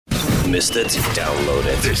missed it, download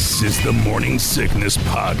it. This is the Morning Sickness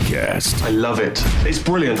Podcast. I love it. It's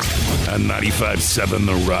brilliant. On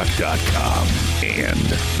 957therock.com and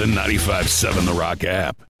the 957 The Rock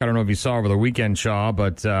app. I don't know if you saw over the weekend, Shaw,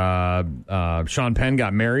 but Sean Penn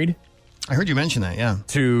got married. I heard you mention that, yeah.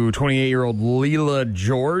 To 28-year-old Leela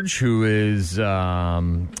George, who is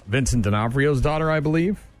Vincent D'Onofrio's daughter, I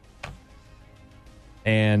believe.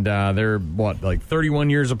 And they're, 31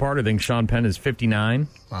 years apart? I think Sean Penn is 59.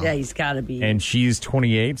 Wow. Yeah, he's got to be. And she's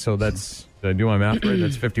 28, so that's, did I do my math right?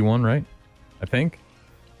 That's 51, right? I think.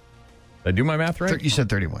 Did I do my math right? You said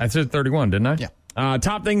 31. I said 31, didn't I? Yeah.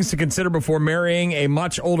 Top things to consider before marrying a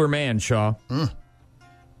much older man, Shaw.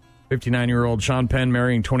 59-year-old Sean Penn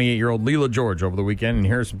marrying 28-year-old Leela George over the weekend. And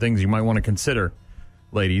here are some things you might want to consider,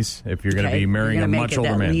 ladies, if you're going to be marrying a much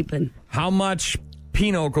older man. Leaping. How much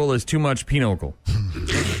pinochle is too much pinochle?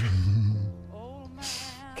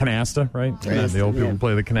 Canasta, right? The old people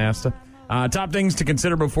play the canasta. Top things to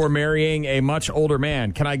consider before marrying a much older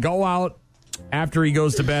man. Can I go out after he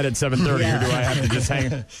goes to bed at 7:30, or do I have to just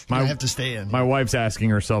hang? I have to stay in. My wife's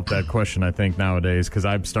asking herself that question, I think, nowadays, because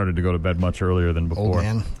I've started to go to bed much earlier than before. Old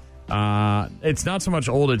man. It's not so much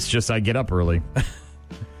old, it's just I get up early.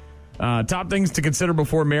 Top things to consider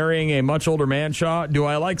before marrying a much older man, Shaw. Do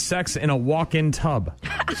I like sex in a walk-in tub?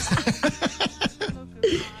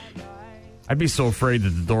 I'd be so afraid that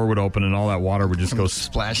the door would open and all that water would just go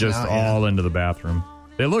splashing just out, all into the bathroom.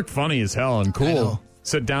 They look funny as hell and cool.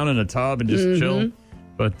 Sit down in a tub and just chill.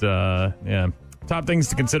 But, yeah. Top things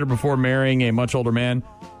to consider before marrying a much older man.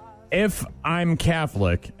 If I'm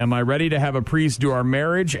Catholic, am I ready to have a priest do our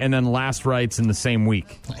marriage and then last rites in the same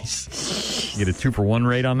week? Nice. You get a 2-for-1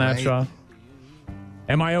 rate on that, Shaw?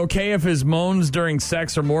 Am I okay if his moans during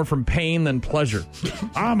sex are more from pain than pleasure?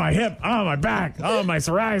 Oh, my hip. Oh, my back. Oh, my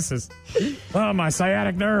psoriasis. Oh, my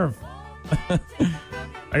sciatic nerve. I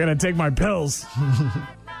got to take my pills.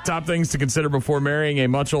 Top things to consider before marrying a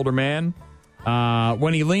much older man.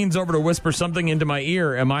 When he leans over to whisper something into my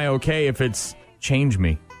ear, am I okay if it's change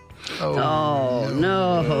me? Oh,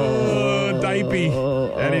 no.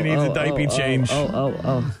 Diaper. Eddie needs a diaper change.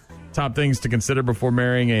 Top things to consider before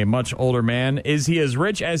marrying a much older man. Is he as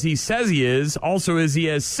rich as he says he is? Also, is he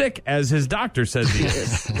as sick as his doctor says he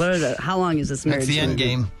is? How long is this marriage? That's the end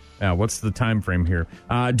game. Yeah, what's the time frame here?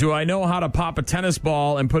 Do I know how to pop a tennis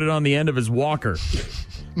ball and put it on the end of his walker?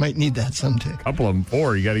 Might need that someday. A couple of them,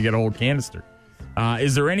 4. You got to get a whole canister.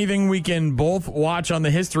 Is there anything we can both watch on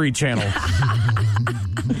the History Channel?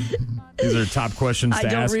 These are top questions to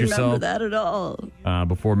ask yourself. I don't remember that at all.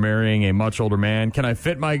 Before marrying a much older man.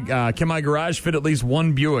 Can my garage fit at least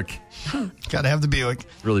one Buick? Got to have the Buick.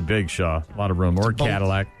 Really big, Shaw. A lot of room. Or a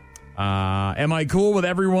Cadillac. Am I cool with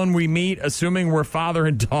everyone we meet, assuming we're father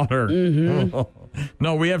and daughter?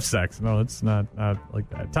 No, we have sex. No, it's not like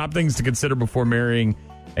that. Top things to consider before marrying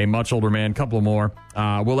a much older man. Couple more.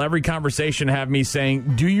 Will every conversation have me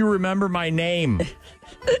saying, do you remember my name?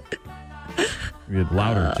 You get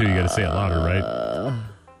louder, too. You got to say it louder, right?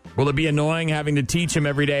 Will it be annoying having to teach him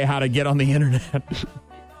every day how to get on the internet?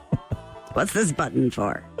 What's this button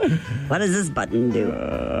for? What does this button do?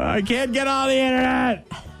 I can't get on the internet.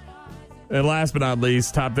 And last but not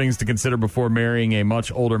least, top things to consider before marrying a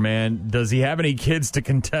much older man. Does he have any kids to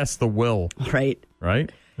contest the will? Right.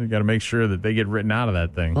 You got to make sure that they get written out of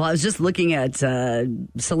that thing. Well, I was just looking at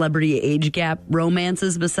celebrity age gap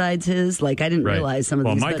romances besides his. I didn't realize some of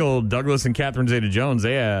these. Well, Michael Douglas and Catherine Zeta-Jones,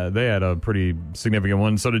 they had a pretty significant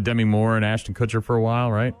one. So did Demi Moore and Ashton Kutcher for a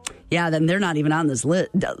while, right? Yeah, then they're not even on this list.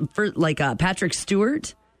 For Patrick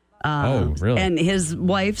Stewart. Oh, really? And his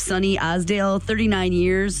wife, Sunny Osdale, 39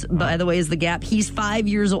 years, by the way, is the gap. He's 5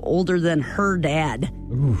 years older than her dad.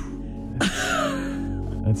 Ooh.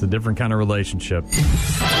 That's a different kind of relationship.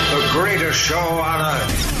 The greatest show on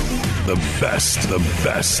earth. The best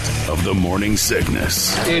of the Morning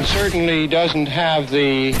Sickness. It certainly doesn't have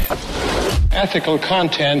the ethical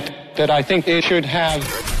content that I think it should have.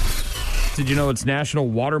 Did you know it's National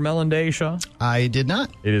Watermelon Day, Shaw? I did not.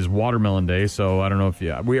 It is Watermelon Day, so I don't know if we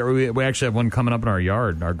actually have one coming up in our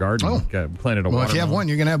yard, our garden. Oh. Planted a watermelon. Well, if you have one,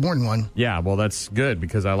 you're going to have more than one. Yeah, well, that's good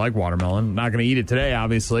because I like watermelon. Not going to eat it today,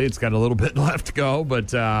 obviously. It's got a little bit left to go,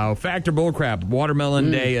 but Factor Bullcrap, Watermelon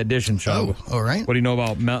Day edition, Shaw. Oh, all right. What do you know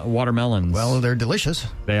about watermelons? Well, they're delicious.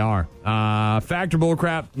 They are. Factor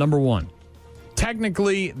Bullcrap, number 1.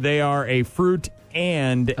 Technically, they are a fruit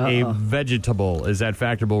and a vegetable. Is that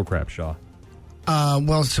Factor Bullcrap, Shaw?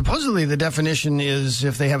 Well, supposedly the definition is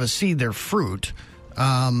if they have a seed, they're fruit.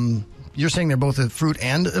 You're saying they're both a fruit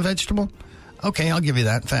and a vegetable? Okay, I'll give you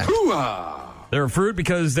that fact. They're a fruit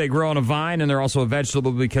because they grow on a vine, and they're also a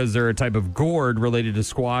vegetable because they're a type of gourd related to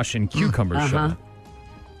squash and cucumbers.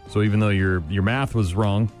 So even though your math was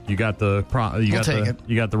wrong, you got the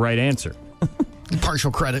right answer.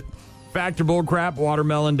 Partial credit. Fact or bull crap,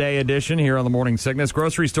 Watermelon Day edition here on the Morning Sickness.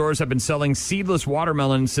 Grocery stores have been selling seedless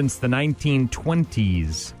watermelons since the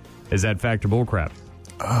 1920s. Is that fact or bull crap?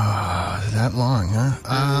 That long,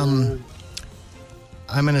 huh?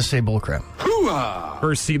 I'm going to say bull crap.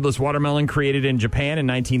 First seedless watermelon created in Japan in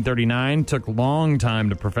 1939. Took a long time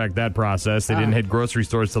to perfect that process. They didn't hit grocery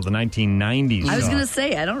stores till the 1990s. I was going to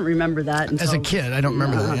say, I don't remember that. As a kid, I don't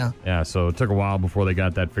remember that, yeah. Yeah, so it took a while before they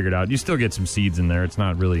got that figured out. You still get some seeds in there. It's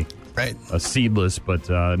not really a seedless, but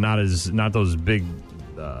not those big,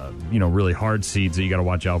 really hard seeds that you got to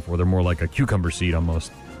watch out for. They're more like a cucumber seed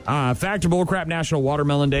almost. Fact or bullcrap, National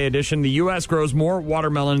Watermelon Day edition. The U.S. grows more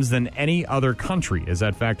watermelons than any other country. Is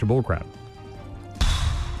that fact or bullcrap?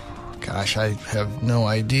 Gosh, I have no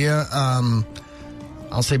idea.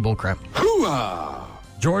 I'll say bullcrap.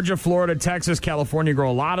 Georgia, Florida, Texas, California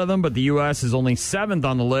grow a lot of them, but the U.S. is only 7th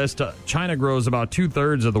on the list. China grows about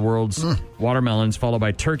 2/3 of the world's watermelons, followed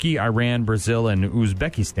by Turkey, Iran, Brazil, and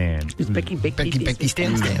Uzbekistan.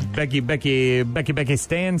 Becky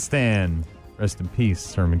Stan. Rest in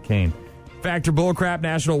peace, Herman Cain. Fact or bullcrap,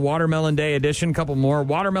 National Watermelon Day edition. Couple more.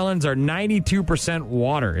 Watermelons are 92%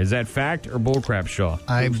 water. Is that fact or bullcrap, Shaw?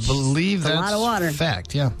 I believe that's a lot of water.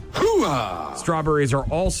 Fact, yeah. Strawberries are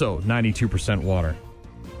also 92% water.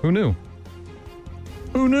 Who knew?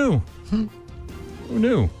 Who knew? Who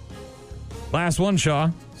knew? Last one,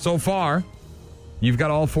 Shaw. So far, you've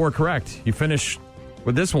got all 4 correct. You finish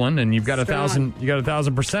with this one, and you've got 1,000. You got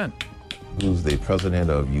 1,000%. Who's the president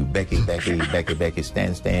of you, Becky,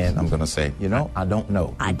 Stan? I'm going to say, I don't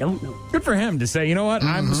know. I don't know. Good for him to say, you know what?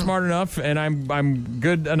 I'm smart enough and I'm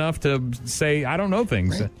good enough to say I don't know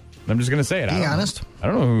things. Right. I'm just going to say it. Be honest. I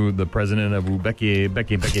don't know who the president of Becky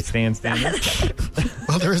Stan is.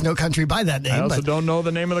 Well, there is no country by that name. I also don't know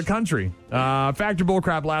the name of the country. Fact or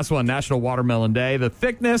bullcrap, last one. National Watermelon Day. The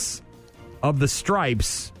thickness of the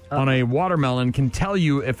stripes on a watermelon can tell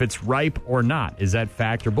you if it's ripe or not. Is that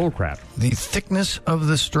fact or bullcrap? The thickness of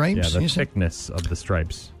the stripes? Yeah, the thickness of the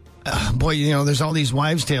stripes. Boy, there's all these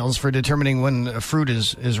wives' tales for determining when a fruit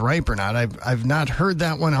is ripe or not. I've not heard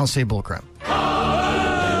that one. I'll say bullcrap.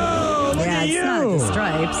 Yeah, it's not the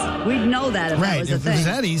stripes. We'd know that if that was a thing. It's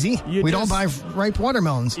that easy. We don't buy ripe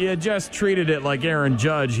watermelons. You just treated it like Aaron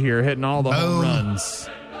Judge here, hitting all the home runs.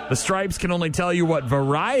 The stripes can only tell you what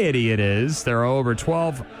variety it is. There are over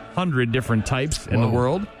 1,200 different types in the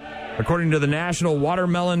world. According to the National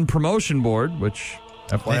Watermelon Promotion Board, which,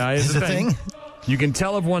 FYI, is a thing. You can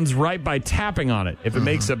tell if one's ripe by tapping on it. If it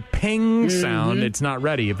makes a ping sound, it's not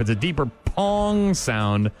ready. If it's a deeper pong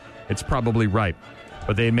sound, it's probably ripe.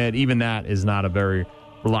 But they admit even that is not a very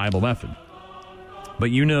reliable method.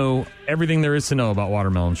 But you know everything there is to know about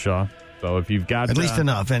watermelon, Shaw. So if you've got... At least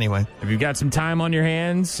enough, anyway. If you've got some time on your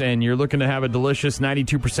hands and you're looking to have a delicious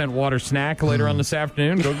 92% water snack later on this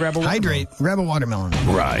afternoon, go grab a watermelon. Hydrate. Grab a watermelon.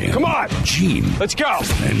 Ryan. Come on. Gene. Let's go.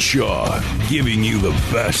 And Shaw giving you the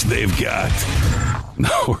best they've got.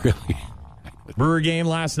 No, really. Brewer game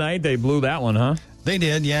last night. They blew that one, huh? They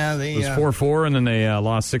did, yeah. It was 4-4, and then they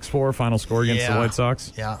lost 6-4, final score against the White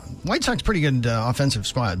Sox. Yeah. White Sox, pretty good offensive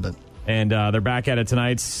squad, but... And they're back at it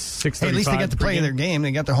tonight, 6:35. Hey, at least they got to play their game.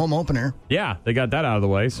 They got their home opener. Yeah, they got that out of the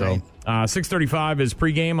way. So 6:35 is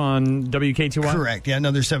pregame on WK2Y. Correct. Yeah,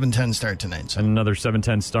 another 7:10 start tonight. So. And another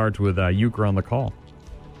 7:10 start with Euchre on the call.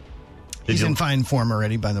 He's in fine form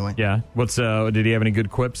already, by the way. Yeah. Did he have any good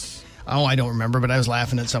quips? Oh, I don't remember, but I was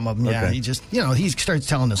laughing at some of them. Yeah, okay. he just, he starts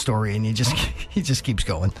telling a story, and he just keeps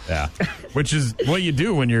going. Yeah, which is what you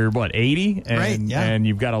do when you're 80, and, right? Yeah, and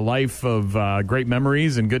you've got a life of great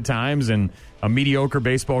memories and good times, and a mediocre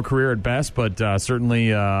baseball career at best, but certainly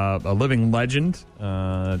a living legend.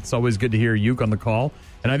 It's always good to hear Uke on the call,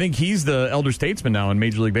 and I think he's the elder statesman now in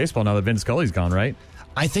Major League Baseball. Now that Vince Scully's gone, right?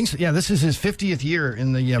 I think so. Yeah, this is his 50th year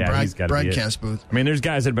in the broadcast booth. I mean, there's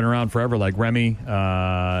guys that have been around forever, like Remy.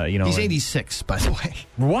 He's 86, by the way.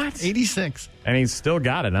 What? 86, and he's still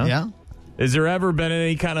got it, huh? Yeah. Has there ever been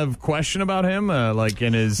any kind of question about him, like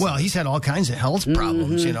in his? Well, he's had all kinds of health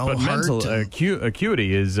problems, but mental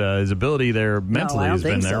acuity, his ability there mentally has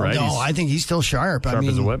been there, right? No, I think he's still sharp. Sharp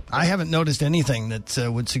as a whip. I haven't noticed anything that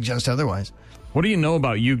would suggest otherwise. What do you know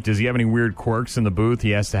about Uke? Does he have any weird quirks in the booth?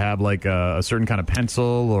 He has to have like a certain kind of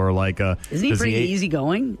pencil or like a... Isn't he pretty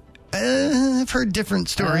easygoing? I've heard different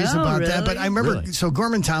stories about that, but I remember, so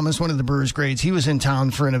Gorman Thomas, one of the Brewers greats, he was in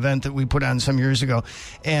town for an event that we put on some years ago,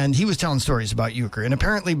 and he was telling stories about Euchre. And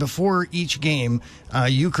apparently before each game,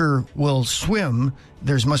 Euchre will swim.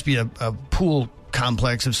 There must be a pool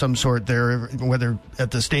complex of some sort there, whether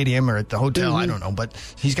at the stadium or at the hotel, I don't know. But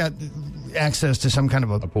he's got access to some kind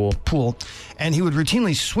of a pool. And he would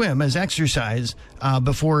routinely swim as exercise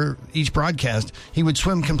before each broadcast. He would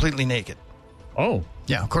swim completely naked. Oh.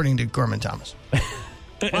 Yeah, according to Gorman Thomas.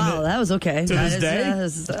 Wow, that was okay. To this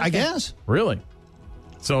day? I guess. Really?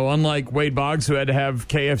 So unlike Wade Boggs, who had to have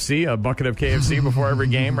KFC, a bucket of KFC before every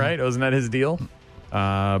game, right? Wasn't that his deal?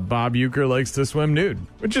 Bob Uecker likes to swim nude,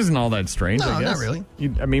 which isn't all that strange, I guess. Not really.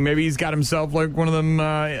 I mean, maybe he's got himself like one of them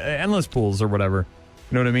endless pools or whatever.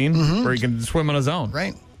 You know what I mean? Mm-hmm. Where he can swim on his own.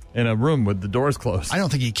 Right. In a room with the doors closed. I don't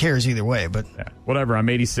think he cares either way, but... Yeah, whatever, I'm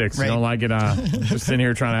 86. Right. You don't like it? Just in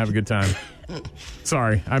here trying to have a good time.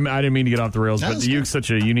 Sorry, I didn't mean to get off the rails, but Ueck's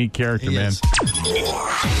such a unique character, man.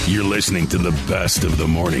 You're listening to the best of the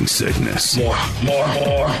morning sickness. More.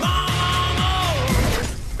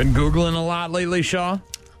 Been Googling a lot lately, Shaw?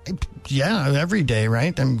 Yeah, every day,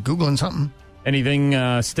 right? I'm Googling something.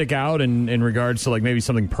 Anything stick out in regards to like maybe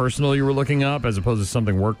something personal you were looking up as opposed to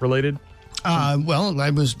something work-related? Well, I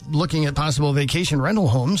was looking at possible vacation rental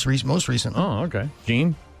homes most recently. Oh, okay.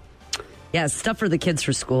 Gene? Yeah, stuff for the kids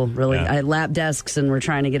for school, really. Yeah. I had lap desks, and we're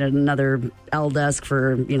trying to get another L desk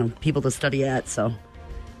for, people to study at, so.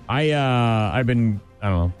 I've been, I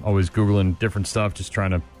don't know, always Googling different stuff, just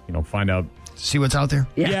trying to, find out. See what's out there?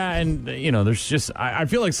 Yeah, and, there's just, I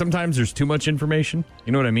feel like sometimes there's too much information.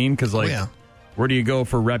 You know what I mean? Because, where do you go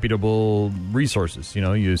for reputable resources?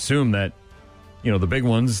 You assume that, the big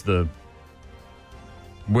ones, the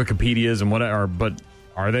Wikipedias and whatever, but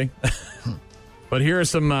are they? But here are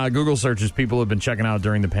some Google searches people have been checking out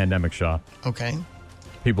during the pandemic, Shaw. Okay.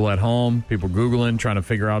 People at home, people Googling, trying to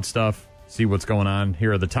figure out stuff, see what's going on.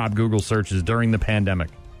 Here are the top Google searches during the pandemic.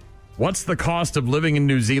 What's the cost of living in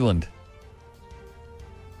New Zealand?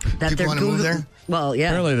 That people want to move there? Well, yeah.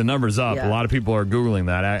 Apparently the number's up. Yeah. A lot of people are Googling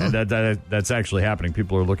that. That's actually happening.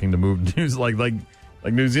 People are looking to move to like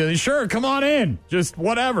New Zealand. Sure, come on in. Just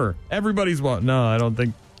whatever. Everybody's no, I don't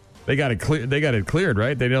think. They got it clear. They got it cleared,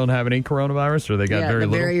 right? They don't have any coronavirus, or they got very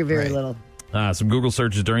little. Very little. Some Google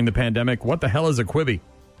searches during the pandemic. What the hell is a Quibi?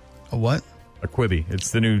 A what? A Quibi.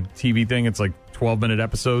 It's the new TV thing. It's like 12-minute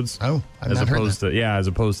episodes. Oh, I've not heard that. As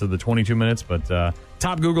opposed to the 22 minutes. But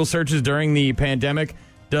top Google searches during the pandemic.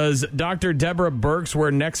 Does Dr. Deborah Birx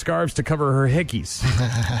wear neck scarves to cover her hickeys?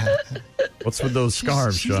 What's with those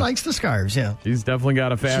scarves? She likes the scarves, yeah. She's definitely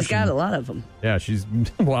got a fashion. She's got a lot of them. Yeah,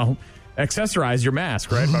 accessorize your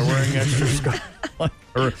mask, right? By wearing extra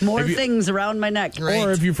scarf. More things around my neck. Right.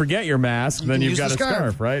 Or if you forget your mask, then you've got a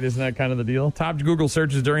scarf, right? Isn't that kind of the deal? Top Google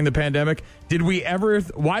searches during the pandemic.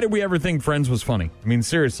 Why did we ever think Friends was funny? I mean,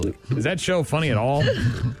 seriously. Is that show funny at all?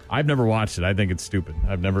 I've never watched it. I think it's stupid.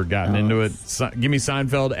 I've never gotten into it. Give me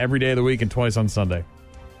Seinfeld every day of the week and twice on Sunday.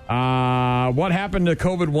 What happened to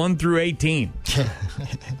COVID 1 through 18?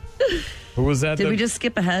 Who was that? Did we just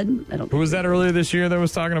skip ahead? Who was that earlier this year that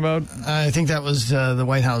was talking about? I think that was the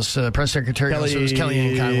White House press secretary. So it was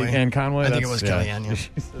Kellyanne Conway. I think it was Kellyanne,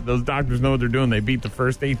 yeah. Those doctors know what they're doing. They beat the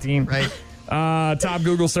first 18. Right. Top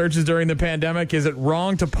Google searches during the pandemic. Is it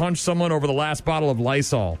wrong to punch someone over the last bottle of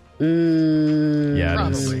Lysol? Yeah,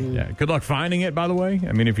 it is. Probably. Yeah. Good luck finding it, by the way.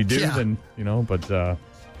 I mean, if you do, then, but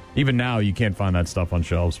even now you can't find that stuff on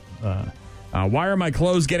shelves. Why are my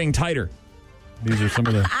clothes getting tighter? These are some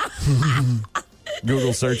of the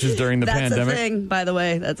Google searches during the pandemic. That's a thing, by the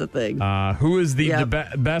way. That's a thing. Who is the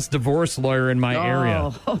best divorce lawyer in my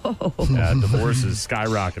area? Yeah, divorce is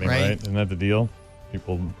skyrocketing, right? Isn't that the deal?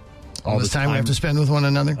 People all this time we have to spend with one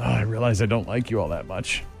another. I realize I don't like you all that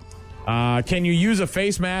much. Can you use a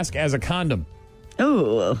face mask as a condom?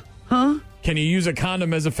 Oh, huh? Can you use a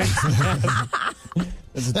condom as a face mask?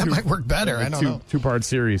 That might work better. I don't know. Two-part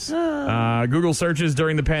series. Google searches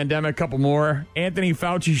during the pandemic. Couple more. Anthony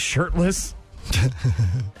Fauci shirtless.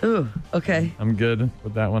 Ooh, okay. I'm good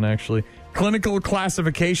with that one, actually. Clinical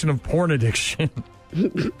classification of porn addiction.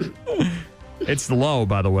 It's low,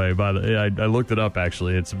 by the way. I looked it up,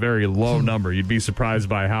 actually. It's a very low number. You'd be surprised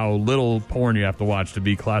by how little porn you have to watch to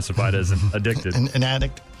be classified as addicted. An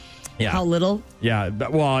addict? Yeah. How little? Yeah.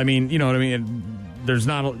 Well, I mean, you know what I mean? You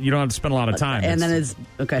don't have to spend a lot of time. And then it's,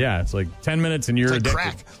 okay. Yeah, it's like 10 minutes and you're addicted.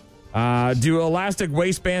 Crack. Do elastic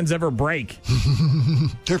waistbands ever break?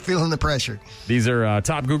 They're feeling the pressure. These are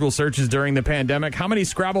top Google searches during the pandemic. How many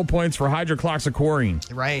Scrabble points for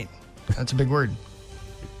hydroxychloroquine? Right. That's a big word.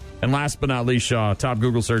 And last but not least, Shaw, top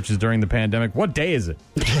Google searches during the pandemic. What day is it?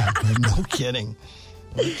 No kidding.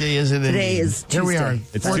 What day is it? Today is Tuesday. Here we are.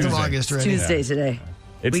 It's 4th Tuesday. of August already. It's Tuesday today.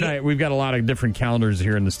 We've got a lot of different calendars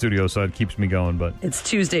here in the studio, so it keeps me going. But it's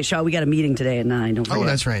Tuesday, Shaw. We got a meeting today at 9. Don't forget. Oh,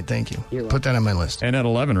 that's right. Thank you. You're Put that on my list. And at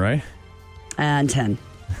 11, right? And 10.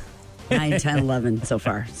 9, 10, 11 so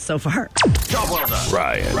far. Job well done.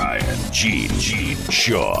 Ryan, Gene,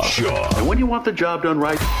 Shaw. And when you want the job done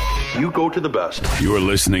right, you go to the best. You're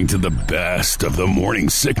listening to the best of the Morning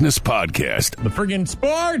Sickness Podcast. The friggin'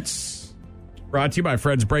 sports. Brought to you by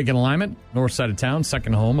Fred's Break-In Alignment, north side of town,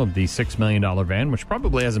 second home of the $6 million van, which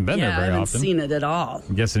probably hasn't been there very I haven't often. seen it at all.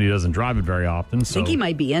 I'm guessing he doesn't drive it very often. So. I think he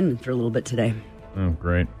might be in for a little bit today. Oh,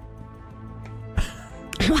 great.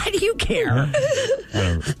 Why do you care?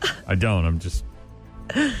 I don't. I'm just...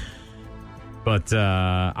 But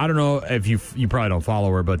I don't know if you probably don't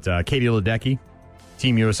follow her, but Katie Ledecky,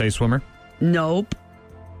 Team USA swimmer. Nope.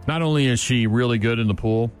 Not only is she really good in the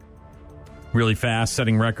pool, really fast,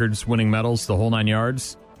 setting records, winning medals, the whole 9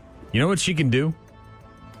 yards. You know what she can do?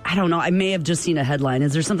 I don't know. I may have just seen a headline.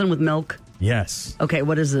 Is there something with milk? Yes. Okay,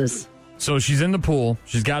 what is this? So she's in the pool.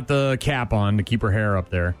 She's got the cap on to keep her hair up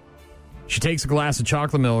there. She takes a glass of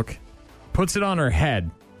chocolate milk, puts it on her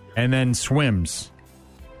head, and then swims.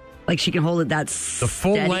 Like she can hold it that the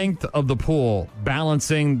full length of the pool,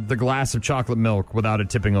 balancing the glass of chocolate milk without it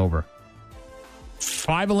tipping over.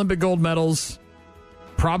 5 Olympic gold medals.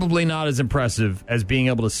 Probably not as impressive as being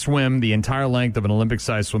able to swim the entire length of an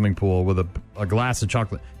Olympic-sized swimming pool with a glass of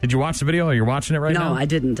chocolate. Did you watch the video? Are you watching it right now? No, I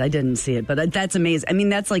didn't. I didn't see it, but that's amazing. I mean,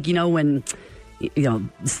 that's like, when,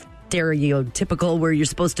 stereotypical where you're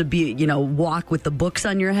supposed to be, walk with the books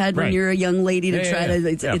on your head when you're a young lady to try to.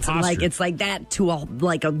 It's like that to a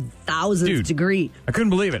 1,000th degree. I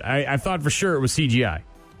couldn't believe it. I thought for sure it was CGI.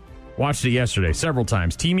 Watched it yesterday several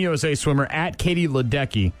times. Team USA swimmer at Katie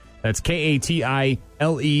Ledecky. That's Katiledecky.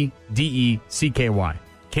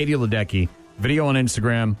 Katie Ledecky. Video on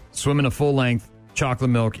Instagram. Swimming a full length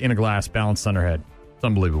chocolate milk in a glass balanced on her head. It's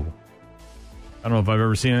unbelievable. I don't know if I've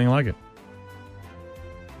ever seen anything like it.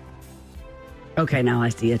 Okay, now I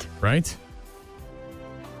see it. Right?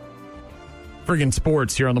 Friggin'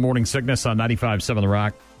 sports here on the Morning Sickness on 95.7 The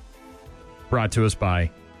Rock. Brought to us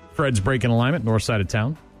by Fred's Break-In Alignment, north side of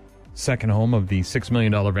town. Second home of the $6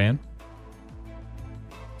 million van.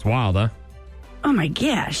 It's wild, huh? Oh, my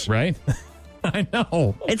gosh. Right? I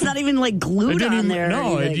know. It's not even glued on there.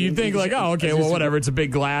 No, you think okay, well, whatever. It's a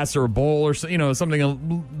big glass or a bowl or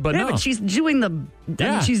something. But no. But she's doing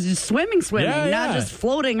she's just swimming, not just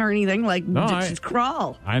floating or anything. She's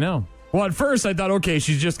crawl. I know. Well, at first I thought, okay,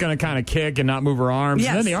 she's just going to kind of kick and not move her arms. Yes.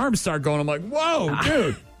 And then the arms start going. I'm like, whoa,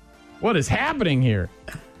 dude, what is happening here?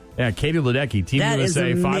 Yeah, Katie Ledecky, Team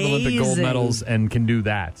USA, 5 Olympic gold medals, and can do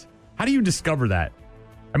that. How do you discover that?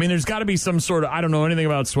 I mean, there's got to be some sort of, I don't know anything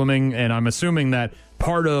about swimming, and I'm assuming that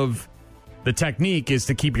part of the technique is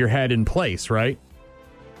to keep your head in place, right?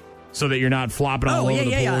 So that you're not flopping all over the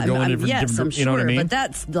pool, going different, you know what I mean? But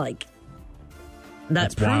that's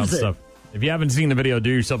that's wild stuff. If you haven't seen the video, do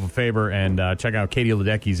yourself a favor and check out Katie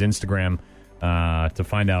Ledecky's Instagram to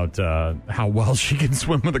find out how well she can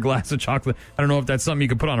swim with a glass of chocolate. I don't know if that's something you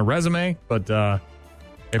could put on a resume, but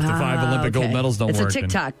if the 5 Olympic gold medals don't work. It's a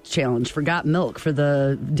TikTok challenge for Got Milk for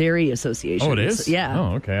the Dairy Association. Oh, it is? Yeah.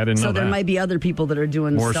 Oh, okay. I didn't know that. So there might be other people that are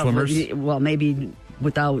doing more stuff. Swimmers? Well, maybe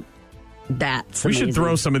without that. We should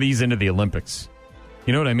throw some of these into the Olympics.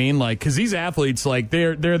 You know what I mean? Because these athletes,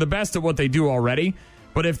 they're the best at what they do already.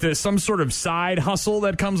 But if there's some sort of side hustle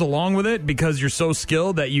that comes along with it because you're so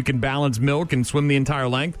skilled that you can balance milk and swim the entire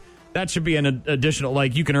length, that should be an additional,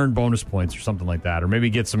 you can earn bonus points or something like that, or maybe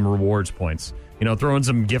get some rewards points. Throw in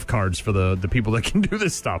some gift cards for the people that can do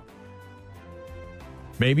this stuff.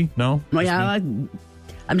 Maybe? No? Well, yeah,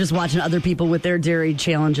 I'm just watching other people with their dairy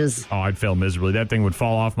challenges. Oh, I'd fail miserably. That thing would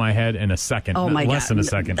fall off my head in a second. Oh, my God. Less than a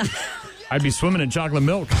second. I'd be swimming in chocolate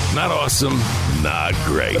milk. Not awesome, not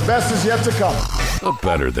great. The best is yet to come. But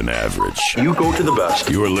better than average. You go to the best.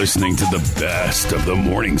 You're listening to the best of the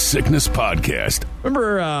Morning Sickness Podcast.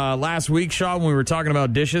 Remember last week, Shaw, when we were talking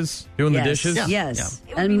about dishes? Doing the dishes? Yeah. Yes.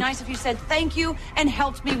 It would be nice if you said thank you and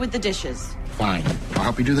helped me with the dishes. Fine. I'll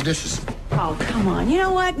help you do the dishes. Oh, come on. You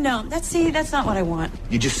know what? No, that's not what I want.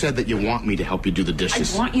 You just said that you want me to help you do the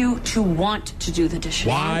dishes. I want you to want to do the dishes.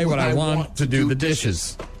 Why would I want to do the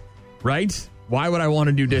dishes? Right? Why would I want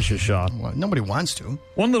to do dishes, Shaw? Well, nobody wants to.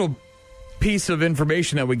 One little piece of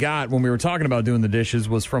information that we got when we were talking about doing the dishes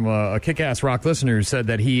was from a Kick-Ass Rock listener who said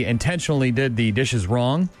that he intentionally did the dishes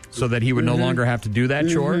wrong so that he would no longer have to do that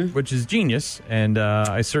chore, which is genius. And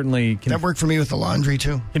I certainly can... That worked for me with the laundry,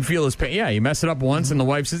 too. Can feel his pain. Yeah, you mess it up once and the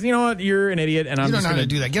wife says, you know what, you're an idiot, and I'm just going to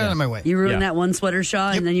do that. Get out of my way. You ruined that one sweater,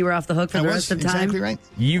 Shaw, and then you were off the hook for the rest of the time? Exactly right.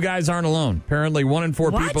 You guys aren't alone. Apparently, 1 in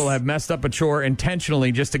 4 people have messed up a chore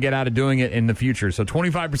intentionally just to get out of doing it in the future. So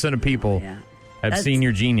 25% of people have seen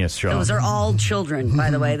your genius, Shaw. Those are all children, by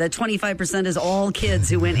the way. The 25% is all kids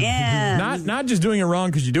who went in. Not just doing it wrong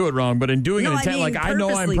because you do it wrong, but in doing it intent. Like, I know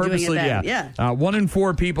I'm purposely. Yeah. 1 in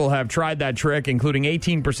 4 people have tried that trick, including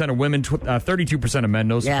 18% of women, 32% of men.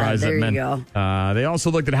 No surprise that men. There you go. They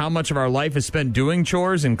also looked at how much of our life is spent doing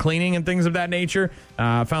chores and cleaning and things of that nature.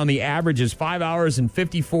 Found the average is 5 hours and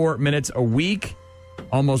 54 minutes a week.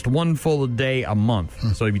 Almost one full day a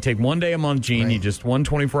month. So if you take 1 day a month, Gene, you just 1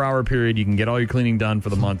 24-hour period, you can get all your cleaning done for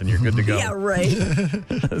the month and you're good to go. Yeah, right.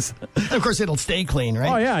 Of course, it'll stay clean,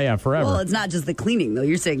 right? Oh, yeah, forever. Well, it's not just the cleaning, though.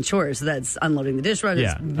 You're saying chores. So that's unloading the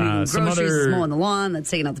dishwasher, that's groceries, mowing the lawn, that's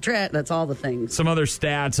taking out the trash. That's all the things. Some other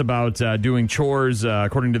stats about doing chores,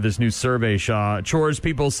 according to this new survey, Shaw. Chores,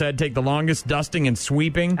 people said, take the longest: dusting and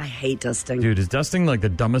sweeping. I hate dusting. Dude, is dusting like the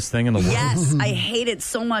dumbest thing in the world? Yes, I hate it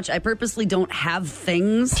so much. I purposely don't have things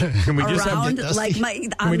Can we just around, have like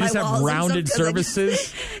Can we just have rounded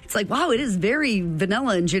surfaces? It's like, wow, it is very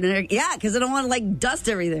vanilla and generic. Yeah, because I don't want to like dust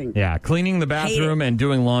everything. Yeah, cleaning the bathroom and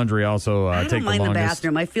doing laundry also I take the longest. don't mind the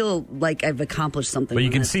bathroom. I feel like I've accomplished something. But you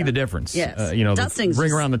can see the difference. Yes, dusting's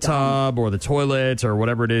ring around the tub or the toilet or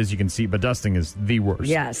whatever it is, you can see. But dusting is the worst.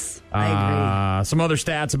 Yes, I agree. Some other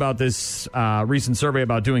stats about this recent survey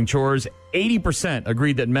about doing chores: 80%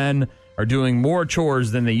 agreed that men are doing more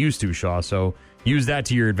chores than they used to, Shaw. So use that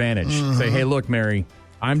to your advantage. Say, hey, look, Mary,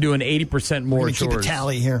 I'm doing 80% more chores. Keep a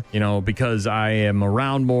tally here. Because I am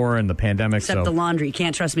around more in the pandemic. Except the laundry. You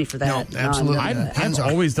can't trust me for that. No, absolutely. I've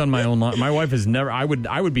always done my own laundry. My wife has never. I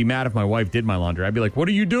would be mad if my wife did my laundry. I'd be like, what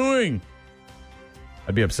are you doing?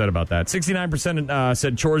 I'd be upset about that. 69%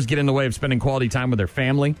 said chores get in the way of spending quality time with their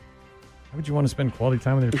family. Why would you want to spend quality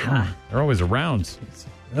time with your family? They're always around.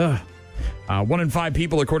 1 in 5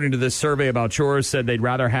 people, according to this survey about chores, said they'd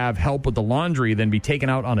rather have help with the laundry than be taken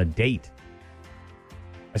out on a date.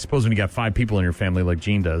 I suppose when you got 5 people in your family like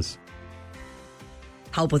Gene does.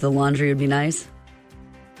 Help with the laundry would be nice.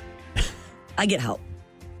 I get help.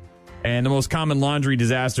 And the most common laundry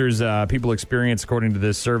disasters people experience, according to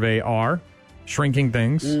this survey, are shrinking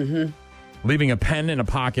things, leaving a pen in a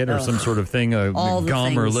pocket or some sort of thing,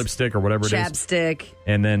 gum or lipstick or whatever it is. Chapstick.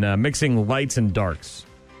 And then mixing lights and darks.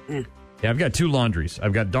 Yeah, I've got 2 laundries.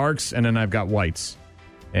 I've got darks and then I've got whites.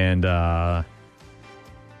 And got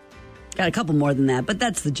a couple more than that, but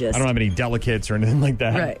that's the gist. I don't have any delicates or anything like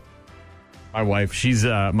that. Right. My wife, she's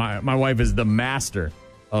my wife is the master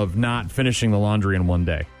of not finishing the laundry in one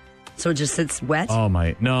day. So it just sits wet? Oh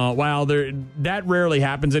my, no. Well, that rarely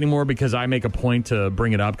happens anymore because I make a point to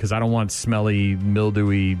bring it up because I don't want smelly,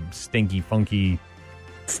 mildewy, stinky, funky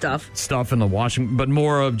stuff in the washing, but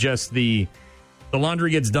more of just the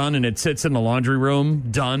laundry gets done and it sits in the laundry room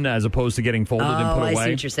done as opposed to getting folded and put away. I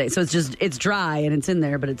see what you're saying. So it's dry and it's in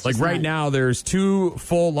there, but it's like just right now there's 2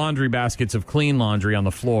 full laundry baskets of clean laundry on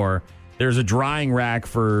the floor. There's a drying rack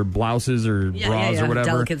for blouses or bras or whatever.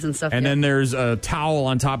 Delicates and stuff. And then there's a towel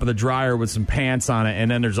on top of the dryer with some pants on it.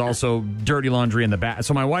 And then there's also dirty laundry in the back.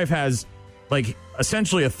 So my wife has like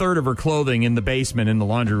essentially a third of her clothing in the basement in the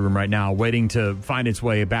laundry room right now, waiting to find its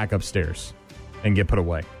way back upstairs and get put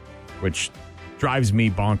away, which drives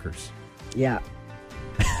me bonkers. Yeah.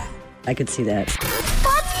 I could see that.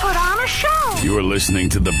 Let's put on a show. You're listening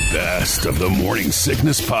to the best of the Morning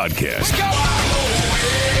Sickness Podcast.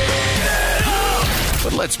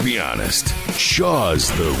 But let's be honest, Shaw's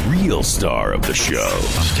the real star of the show.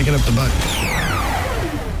 Stick it up the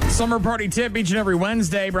butt. Summer party tip each and every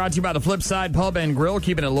Wednesday, brought to you by the Flip Side Pub and Grill,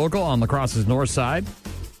 keeping it local on La Crosse's north side.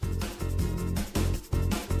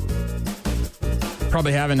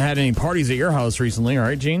 Probably haven't had any parties at your house recently, all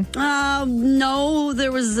right, Gene? No,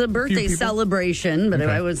 there was a birthday celebration, but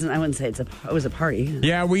I wouldn't say it was a party.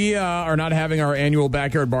 Yeah, we are not having our annual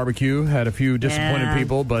backyard barbecue. Had a few disappointed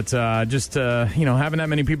people, but just having that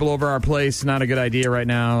many people over our place, not a good idea right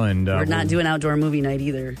now. And we're not doing outdoor movie night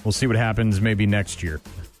either. We'll see what happens maybe next year.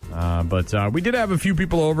 But we did have a few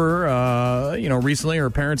people over, recently. Our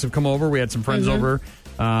parents have come over. We had some friends over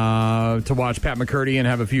to watch Pat McCurdy and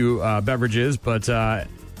have a few beverages. But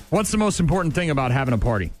what's the most important thing about having a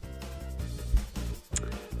party?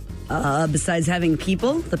 Besides having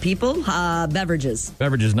beverages.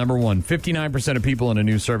 Beverages, number one. 59% of people in a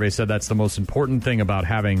new survey said that's the most important thing about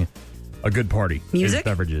having a good party. Music? Is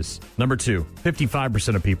beverages. Number 2,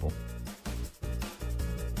 55% of people.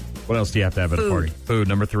 What else do you have to have at a party? Food,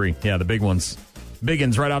 number 3. Yeah, the big ones.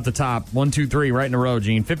 Biggins right off the top. 1, 2, 3, right in a row,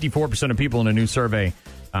 Gene. 54% of people in a new survey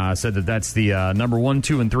said that's the number 1,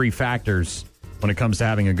 2, and 3 factors when it comes to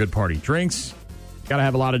having a good party. Drinks, got to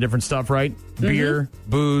have a lot of different stuff, right? Beer,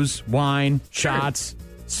 booze, wine, shots,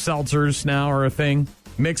 seltzers now are a thing.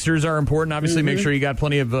 Mixers are important. Obviously, make sure you got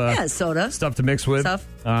plenty of soda stuff to mix with.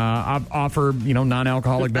 Offer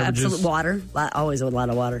non-alcoholic beverages. Absolute water. Always a lot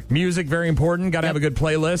of water. Music, very important. Got to have a good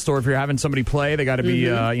playlist, or if you're having somebody play, they got to be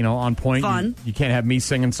on point. Fun. You can't have me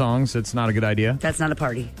singing songs. It's not a good idea. That's not a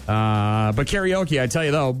party. But karaoke, I tell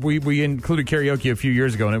you though, we included karaoke a few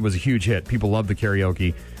years ago, and it was a huge hit. People love the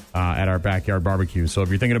karaoke at our backyard barbecue. So if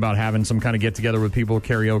you're thinking about having some kind of get together with people,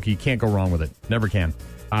 karaoke, can't go wrong with it. Never can.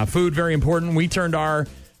 Food, very important. We turned our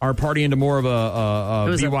party into more of a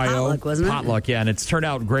it was BYO a potluck, wasn't it? Potluck, yeah, and it's turned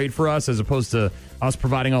out great for us as opposed to us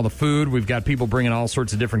providing all the food. We've got people bringing all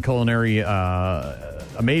sorts of different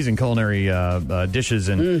amazing culinary dishes,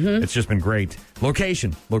 and it's just been great.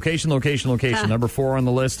 Location. Number 4 on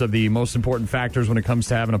the list of the most important factors when it comes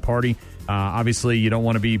to having a party. Obviously, you don't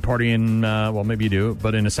want to be partying, well, maybe you do,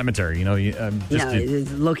 but in a cemetery,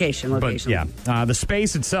 location. But, yeah, the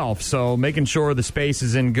space itself, so making sure the space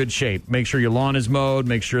is in good shape. Make sure your lawn is mowed.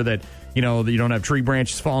 Make sure that, that you don't have tree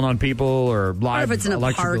branches falling on people or live or if it's in a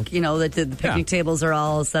park, that the picnic tables are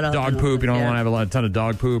all set up. Dog poop. You don't want to have a ton of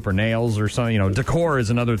dog poop or nails or something. Decor is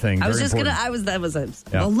another thing. Balloons,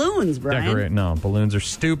 Brian. No, balloons are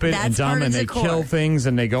stupid and dumb, and they kill things,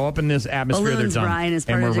 and they go up in this atmosphere. Balloons, they're dumb. Brian, is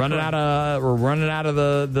and part we're of running out of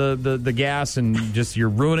the gas, and just you're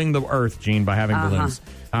ruining the earth, Gene, by having balloons.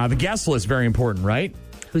 The guest list, very important, right?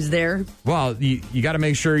 Who's there? Well, you got to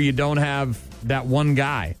make sure you don't have that one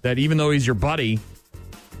guy that, even though he's your buddy,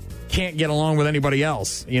 can't get along with anybody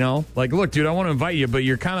else. Like, look, dude, I want to invite you, but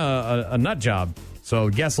you're kind of a nut job. So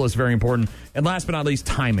guest list, very important. And last but not least,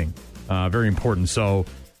 timing, very important. So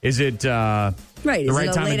is it the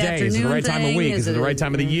right time of day? Is it the right time of week? Is it the right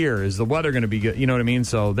time of the year? Is the weather going to be good? You know what I mean?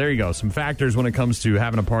 So there you go. Some factors when it comes to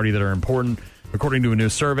having a party that are important, according to a new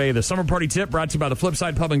survey. The Summer Party Tip brought to you by the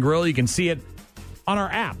Flipside Pub and Grill. You can see it on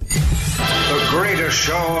our app. The greatest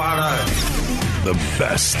show on earth. The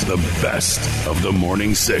best of the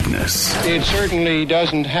morning sickness. It certainly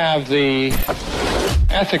doesn't have the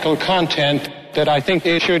ethical content that I think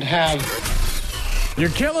it should have. You're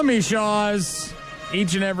killing me, Shaws.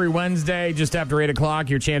 Each and every Wednesday, just after 8 o'clock,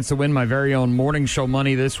 your chance to win my very own morning show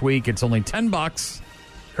money this week. It's only $10,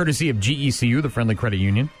 courtesy of GECU, the Friendly Credit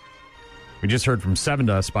Union. We just heard from Seven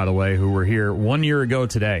Dust, by the way, who were here 1 year ago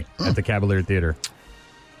today at the Cavalier Theater.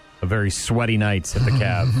 A very sweaty night at the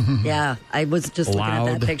Cav. Yeah, I was just looking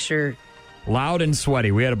at that picture. Loud and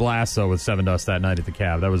sweaty. We had a blast, though, with Seven Dust that night at the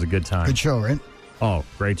Cav. That was a good time. Good show, right? Oh,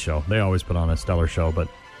 great show. They always put on a stellar show, but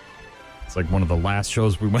it's like one of the last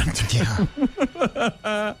shows we went to.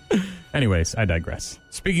 Yeah. Anyways, I digress.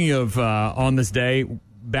 Speaking of on this day,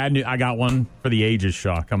 bad news. I got one for the ages,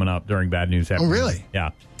 Shaw, coming up during Bad News. Oh, really?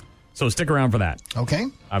 Yeah. So stick around for that. Okay.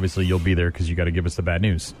 Obviously, you'll be there because you got to give us the bad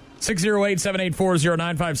news.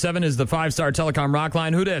 608-784-0957 is the 5-star telecom rock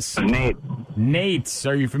line. Who dis? Nate,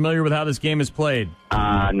 are you familiar with how this game is played?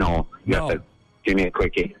 No. You have to give me a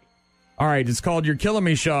quickie. All right, it's called You're Killing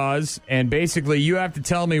Me, Shaws, and basically you have to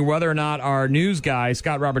tell me whether or not our news guy,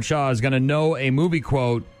 Scott Robert Shaw, is going to know a movie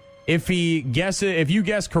quote. If you guess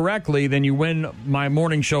correctly, then you win my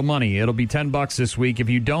morning show money. It'll be $10 this week. If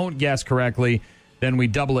you don't guess correctly, then we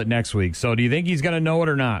double it next week. So do you think he's going to know it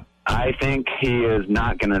or not? I think he is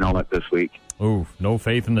not going to know it this week. Ooh, no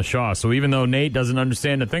faith in the Shaw. So even though Nate doesn't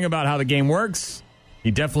understand a thing about how the game works,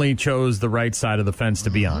 he definitely chose the right side of the fence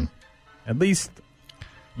to be on. At least,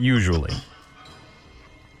 usually.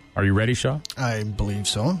 Are you ready, Shaw? I believe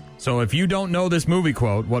so. So if you don't know this movie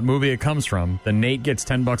quote, what movie it comes from, then Nate gets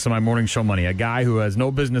 $10 of my morning show money. A guy who has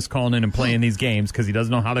no business calling in and playing these games because he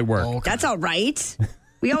doesn't know how they work. Okay. That's all right.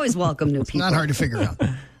 We always welcome new people. Not hard to figure out.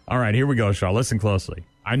 All right, here we go, Shaw. Listen closely.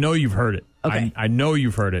 I know you've heard it. Okay. I know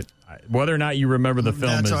you've heard it. Whether or not you remember the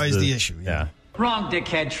film That's always the issue. Yeah. Wrong,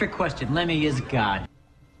 dickhead. Trick question. Lemmy is God.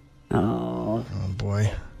 Oh. Oh,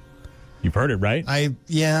 boy. You've heard it, right?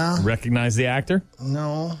 Yeah. Recognize the actor?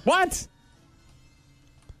 No. What?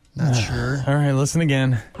 Not sure. All right, listen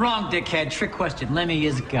again. Wrong, dickhead. Trick question. Lemmy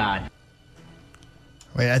is God.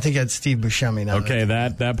 Wait, I think that's Steve Buscemi now. Okay,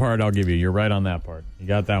 that part I'll give you. You're right on that part. You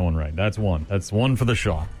got that one right. That's one. That's one for the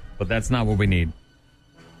Shaw. But that's not what we need.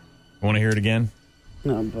 Want to hear it again?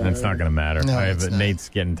 No, but That's not going to matter. No, Nate's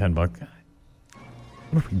getting $10. What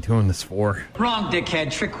are we doing this for? Wrong,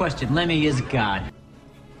 dickhead. Trick question. Lemmy is God.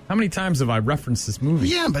 How many times have I referenced this movie?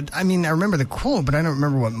 Yeah, but I mean, I remember the quote, but I don't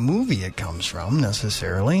remember what movie it comes from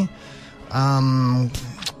necessarily. I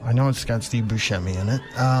know it's got Steve Buscemi in it.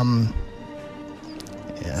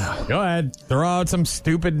 Yeah. Go ahead. Throw out some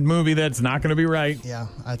stupid movie that's not going to be right. Yeah,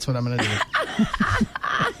 that's what I'm going to do.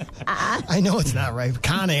 I know it's not right.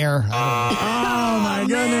 Con Air. Oh, my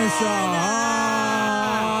goodness.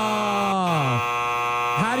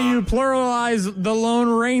 How do you pluralize the Lone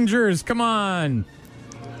Rangers? Come on.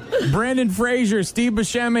 Brendan Fraser, Steve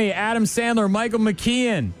Buscemi, Adam Sandler, Michael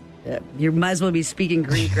McKean. You might as well be speaking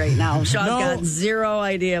Greek right now. Sean's got zero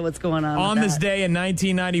idea what's going on. On this day in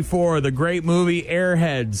 1994, the great movie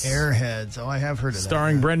Airheads. Airheads. Oh, I have heard of that.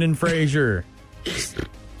 Starring Brendan Fraser,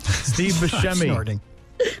 Steve Buscemi. Snorting.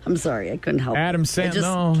 I'm sorry, I couldn't help Adam Sandler. It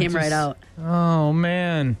just came right out. Oh,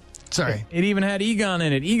 man. Sorry. It even had Egon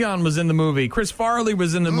in it. Egon was in the movie. Chris Farley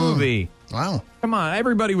was in the movie. Wow. Come on,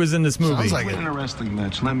 everybody was in this movie. Sounds like it. In a wrestling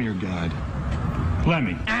match, Lemmy or God?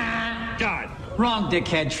 Lemmy. God. Wrong,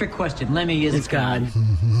 dickhead. Trick question. Lemmy is God.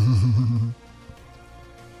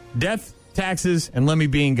 Death, taxes, and Lemmy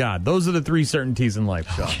being God. Those are the three certainties in life,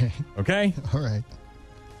 Sean. Okay? All right.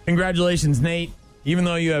 Congratulations, Nate. Even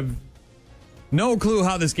though you have no clue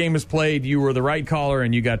how this game is played, you were the right caller,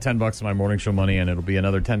 and you got $10 of my morning show money, and it'll be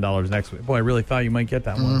another $10 next week. Boy, I really thought you might get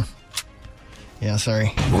that one. Yeah,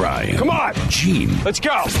 sorry. Ryan. Come on. Gene. Let's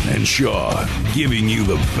go. And Shaw giving you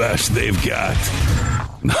the best they've got.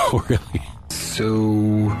 No, really.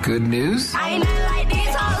 So, good news? I ain't like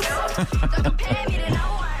these hoes.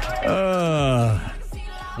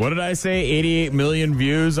 What did I say? 88 million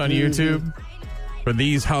views on YouTube for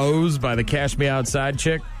These Hoes by the Cash Me Outside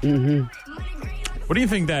chick? Mm-hmm. What do you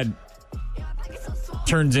think that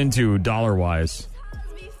turns into dollar-wise?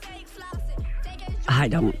 I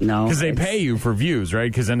don't know. Because they pay you for views, right?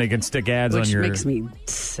 Because then they can stick ads on your... Which makes me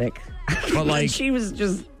sick. But like, she was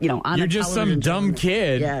just, on you're just some dumb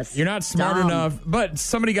kid. Yes. You're not smart enough. But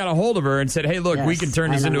somebody got a hold of her and said, hey, look, we can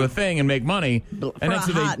turn this into a thing and make money. For a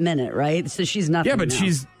hot minute, right? So she's nothing. Yeah, but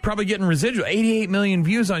she's probably getting residual. 88 million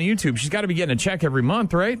views on YouTube. She's got to be getting a check every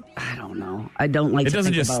month, right? I don't know. I don't like to think about that. It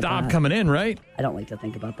doesn't just stop coming in, right? I don't like to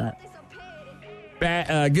think about that.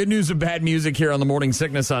 Good news of bad music here on the Morning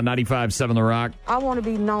Sickness on 95.7 The Rock. I want to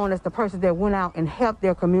be known as the person that went out and helped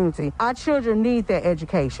their community. Our children need their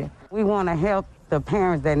education. We want to help the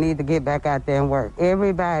parents that need to get back out there and work.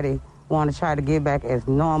 Everybody want to try to get back as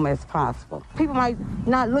normal as possible. People might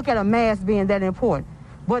not look at a mask being that important,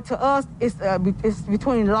 but to us, it's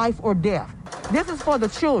between life or death. This is for the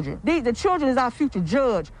children. The children is our future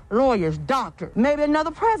judge, lawyers, doctor, maybe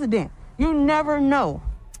another president. You never know.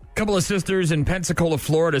 A couple of sisters in Pensacola,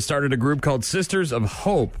 Florida, started a group called Sisters of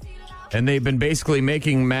Hope, and they've been basically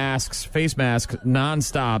making masks, face masks,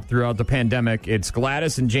 nonstop throughout the pandemic. It's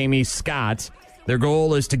Gladys and Jamie Scott. Their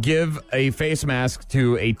goal is to give a face mask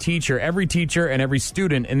to a teacher, every teacher and every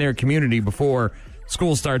student in their community before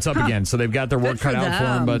school starts up again. So they've got their work cut out for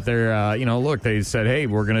them, but they're, look, they said, hey,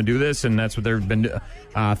 we're going to do this, and that's what they've been doing.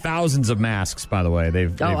 Thousands of masks, by the way,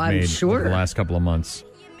 they've made over the last couple of months.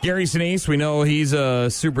 Gary Sinise, we know he's a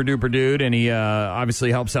super duper dude, and he obviously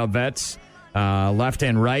helps out vets left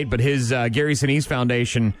and right. But his Gary Sinise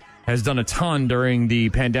Foundation has done a ton during the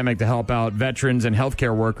pandemic to help out veterans and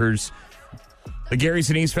healthcare workers. The Gary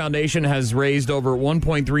Sinise Foundation has raised over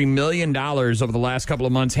 $1.3 million over the last couple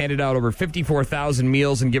of months, handed out over 54,000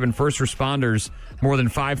 meals, and given first responders more than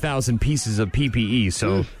 5,000 pieces of PPE.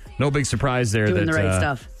 So no big surprise there. Doing the right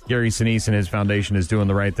stuff. Gary Sinise and his foundation is doing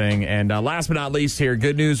the right thing. And last but not least here,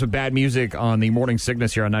 good news with bad music on the Morning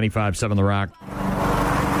Sickness here on 95.7 The Rock.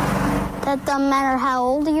 That doesn't matter how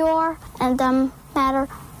old you are, and doesn't matter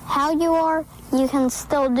how you are, you can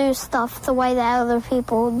still do stuff the way that other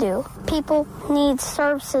people do. People need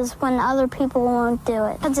services when other people won't do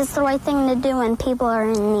it. Because it's the right thing to do when people are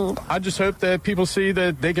in need. I just hope that people see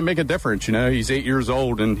that they can make a difference. He's 8 years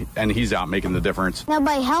old and he's out making the difference.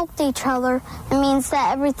 Nobody helped each other. It means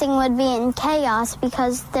that everything would be in chaos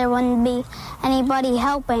because there wouldn't be anybody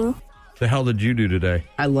helping. The hell did you do today?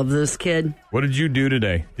 I love this kid. What did you do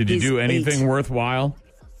today? Did you do anything worthwhile?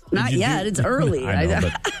 Not yet. It's early. I know,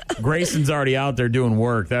 but Grayson's already out there doing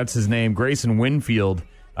work. That's his name, Grayson Winfield.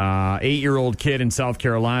 8-year-old kid in South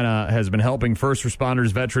Carolina has been helping first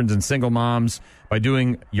responders, veterans, and single moms by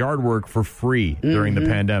doing yard work for free during the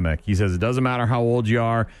pandemic. He says it doesn't matter how old you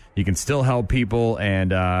are, you can still help people,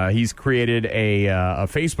 and he's created a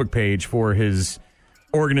Facebook page for his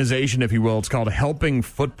organization, if you will. It's called Helping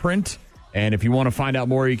Footprint. And if you want to find out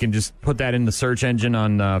more, you can just put that in the search engine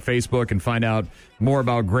on Facebook and find out more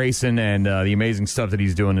about Grayson and the amazing stuff that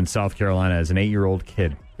he's doing in South Carolina as an 8-year-old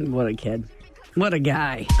kid. What a kid. What a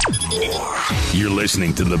guy. You're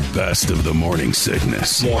listening to the best of the Morning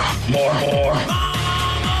Sickness. More.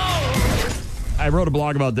 I wrote a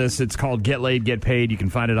blog about this. It's called Get Laid, Get Paid. You can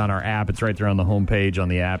find it on our app. It's right there on the homepage on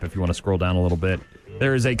the app if you want to scroll down a little bit.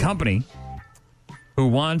 There is a company who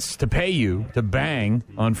wants to pay you to bang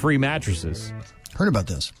on free mattresses. Heard about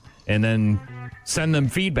this. And then send them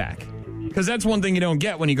feedback. Because that's one thing you don't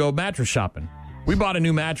get when you go mattress shopping. We bought a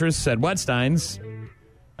new mattress at Wetstein's,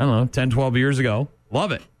 I don't know, 10, 12 years ago.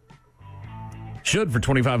 Love it. Should for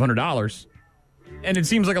 $2,500. And it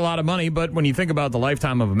seems like a lot of money, but when you think about the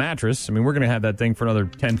lifetime of a mattress, I mean, we're going to have that thing for another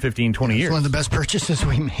 10, 15, 20 years. It's one of the best purchases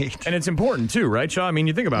we made. And it's important, too, right, Shaw? I mean,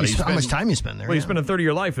 you think about it. How much time you spend there. Well, you spend a third of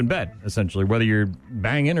your life in bed, essentially, whether you're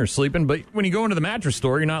banging or sleeping. But when you go into the mattress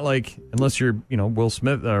store, you're not like, unless you're, Will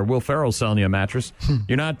Smith or Will Ferrell selling you a mattress,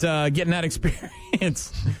 you're not getting that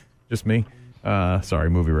experience. Just me. Sorry,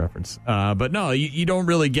 movie reference. But no, you don't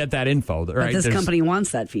really get that info. Right? But this company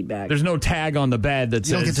wants that feedback. There's no tag on the bed that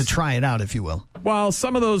says... You don't get to try it out, if you will. Well,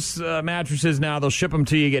 some of those mattresses now, they'll ship them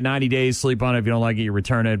to you, get 90 days, sleep on it. If you don't like it, you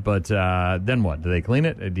return it. But then what? Do they clean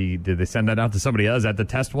it? Did they send that out to somebody else? Is that the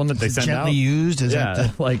test one that they send out? Gently used? Is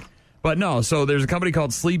that But no, so there's a company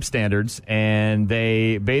called Sleep Standards, and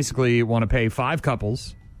they basically want to pay 5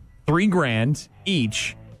 couples $3,000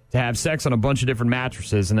 each to have sex on a bunch of different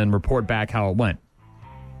mattresses and then report back how it went.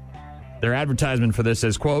 Their advertisement for this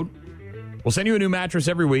is, quote, "We'll send you a new mattress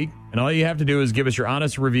every week, and all you have to do is give us your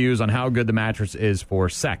honest reviews on how good the mattress is for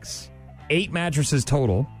sex. 8 mattresses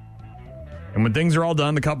total. And when things are all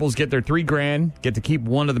done, the couples get their $3,000, get to keep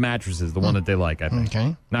one of the mattresses, the one that they like, I think.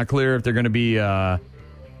 Okay. Not clear if they're going to be...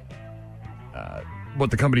 what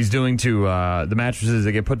the company's doing to the mattresses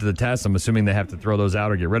that get put to the test. I'm assuming they have to throw those out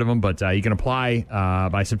or get rid of them. But you can apply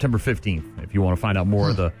by September 15th if you want to find out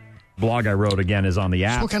more. The blog I wrote, again, is on the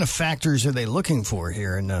app. So what kind of factors are they looking for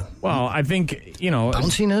here? Well, I think,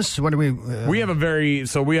 bounciness? What do we... we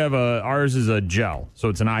have ours is a gel. So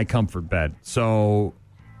it's an eye comfort bed. So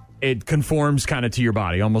it conforms kind of to your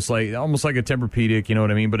body, almost like a Tempur-Pedic, you know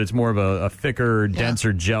what I mean? But it's more of a thicker,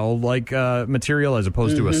 denser gel-like material as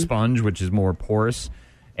opposed to a sponge, which is more porous.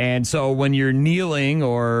 And so when you're kneeling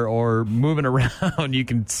or moving around, you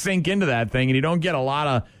can sink into that thing, and you don't get a lot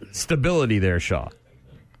of stability there, Shaw.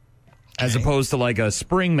 As opposed to like a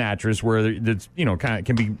spring mattress where it's,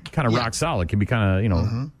 can be kind of rock solid, can be kind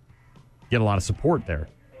of, get a lot of support there.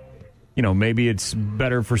 Maybe it's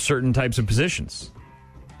better for certain types of positions.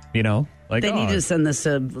 They need to send this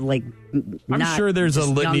to I'm sure there's a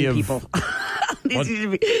litany of people.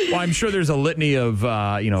 I'm sure there's a litany of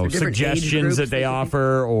suggestions that they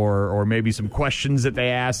offer, or maybe some questions that they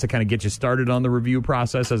ask to kind of get you started on the review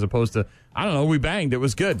process, as opposed to, I don't know, we banged, it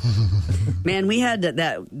was good. Man, we had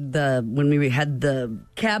when we had the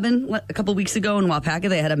cabin a couple weeks ago in Wapaka,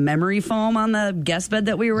 they had a memory foam on the guest bed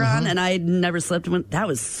that we were on, and I had never slept in. That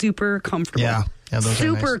was super comfortable. Yeah, those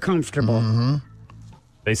super are nice. Comfortable. Mm-hmm.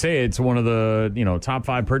 They say it's one of the top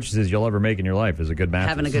 5 purchases you'll ever make in your life is a good mattress.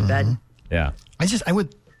 Having a good bed. Yeah. I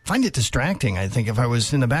would find it distracting, I think, if I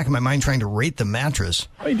was in the back of my mind trying to rate the mattress.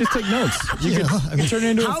 Oh, you just take notes. You can turn it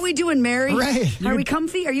into How are we doing, Mary? Right. Are we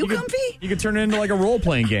comfy? Are you comfy? You could turn it into like a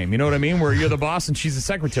role-playing game. You know what I mean? Where you're the boss and she's the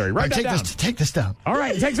secretary. Write that down. Take this down. All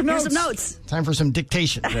right, take some notes. Here's some notes. Time for some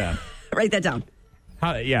dictation. Yeah. Write that down.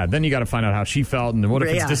 Then you got to find out how she felt, and what if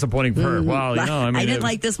it's disappointing for her? Well, I didn't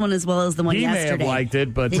like this one as well as the one yesterday. He may have liked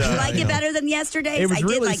it, but... Did you like it better than yesterday's? It was I did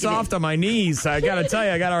really like soft on my knees. I got to tell you,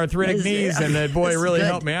 I got arthritic knees, and that boy really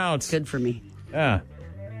helped me out. Good for me. Yeah.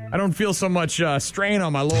 I don't feel so much strain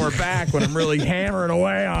on my lower back when I'm really hammering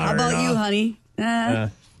away on How about you, honey?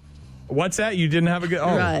 What's that? You didn't have a good...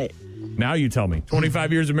 Oh, right. Now you tell me.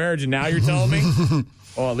 25 years of marriage, and now you're telling me?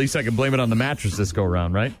 Well, at least I can blame it on the mattress this go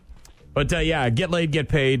around, right? But get laid, get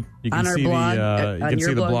paid. You can see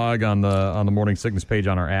the blog on the Morning Sickness page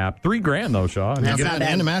on our app. $3,000 though, Shaw.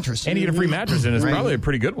 And a mattress, and you get a free mattress, and it's probably a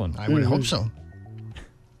pretty good one. I would hope so.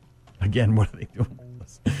 Again, what are they doing?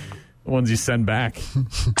 The ones you send back.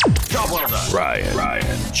 Job well done.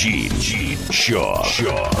 Ryan, Gene,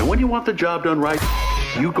 Shaw. And when you want the job done right,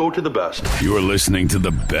 you go to the best. You're listening to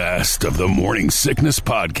the best of the Morning Sickness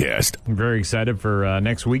Podcast. I'm very excited for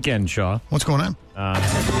next weekend, Shaw. What's going on?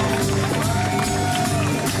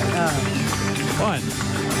 What?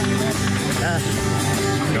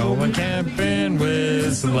 Going camping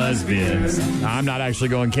with some lesbians. I'm not actually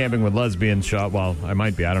going camping with lesbians, Shaw. Well, I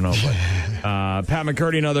might be. I don't know. But Pat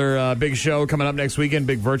McCurdy, another big show coming up next weekend.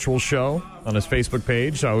 Big virtual show on his Facebook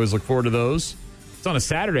page. So I always look forward to those. It's on a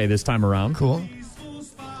Saturday this time around. Cool.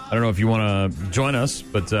 I don't know if you want to join us,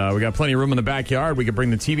 but we got plenty of room in the backyard. We could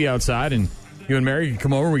bring the TV outside, and you and Mary could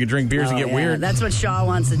come over. We could drink beers and get weird. That's what Shaw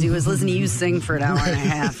wants to do, is listen to you sing for an hour and a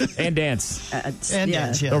half. And dance. Dance,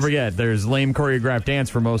 yes. Don't forget, there's lame choreographed dance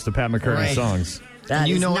for most of Pat McCurdy's songs. And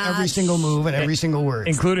you know every single move and every single word.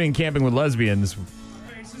 Including camping with lesbians.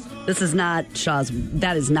 This is not Shaw's.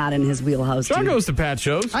 That is not in his wheelhouse. Shaw goes to Pat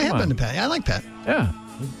shows. I have been to Pat. I like Pat. Yeah.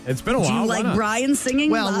 It's been a while. Do you like Brian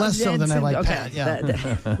singing? Well, less so than I like Pat,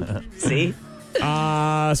 yeah. See?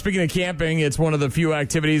 Speaking of camping, it's one of the few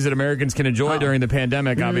activities that Americans can enjoy during the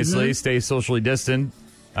pandemic, obviously. Stay socially distant.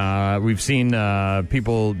 We've seen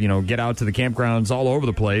people, get out to the campgrounds all over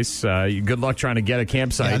the place. Good luck trying to get a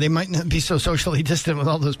campsite. Yeah, they might not be so socially distant with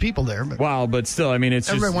all those people there. But wow, but still, it's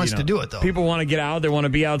everybody wants to do it, though. People want to get out. They want to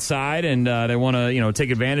be outside, and they want to,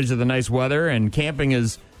 take advantage of the nice weather. And camping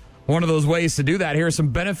is one of those ways to do that. Here are some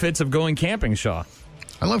benefits of going camping, Shaw.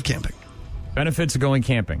 I love camping. Benefits of going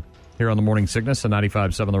camping here on the Morning Sickness on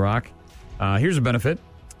 95.7 The Rock. Here's a benefit.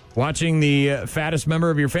 Watching the fattest member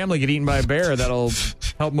of your family get eaten by a bear, that'll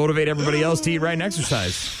help motivate everybody else to eat right and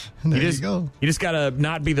exercise. There you go. You just got to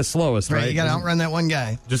not be the slowest, right? You got to outrun that one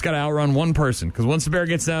guy. Just got to outrun one person, because once the bear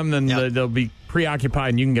gets them, then they'll be preoccupied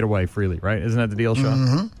and you can get away freely, right? Isn't that the deal,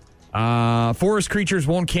 Sean? Mm-hmm. Forest creatures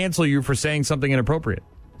won't cancel you for saying something inappropriate.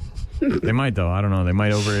 They might, though. I don't know. They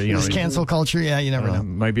might This cancel culture, you never know.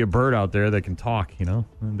 Might be a bird out there that can talk,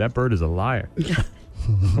 That bird is a liar.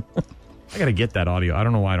 I got to get that audio. I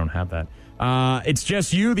don't know why I don't have that. It's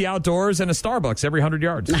just you, the outdoors, and a Starbucks every 100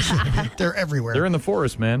 yards. They're everywhere. They're in the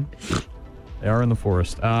forest, man. They are in the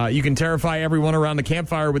forest. You can terrify everyone around the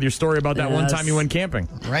campfire with your story about that one time you went camping.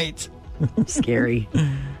 Right. Scary.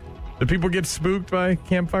 Do people get spooked by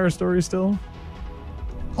campfire stories still?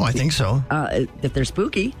 Oh, I think so. If they're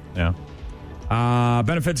spooky. Yeah.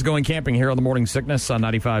 Benefits of going camping here on the Morning Sickness on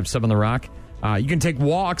 95.7 The Rock. You can take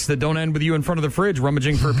walks that don't end with you in front of the fridge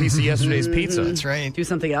rummaging for a piece of yesterday's pizza. That's right. Do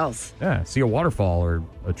something else. Yeah, see a waterfall or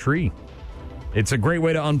a tree. It's a great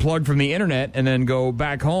way to unplug from the internet and then go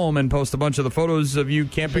back home and post a bunch of the photos of you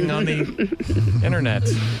camping on the internet.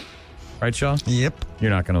 Right, Shaw? Yep.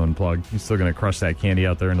 You're not going to unplug. You're still going to crush that candy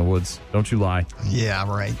out there in the woods. Don't you lie. Yeah,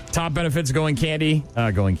 right. Top benefits of going camping.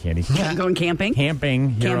 Going camping?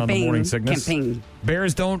 Camping here on the Morning Sickness. Camping.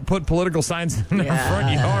 Bears don't put political signs in their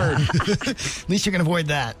front yard. At least you can avoid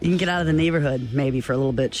that. You can get out of the neighborhood maybe for a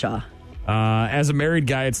little bit, Shaw. As a married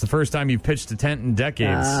guy, it's the first time you've pitched a tent in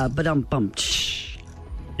decades.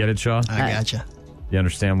 Get it, Shaw? I gotcha. You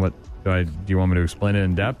understand what... Do you want me to explain it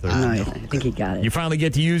in depth? Or? No, I think he got it. You finally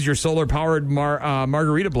get to use your solar-powered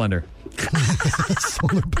margarita blender.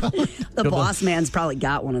 The boss man's probably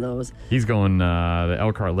got one of those. He's going to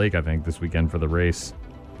Elkhart Lake, I think, this weekend for the race.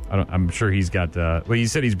 I'm sure he's got... he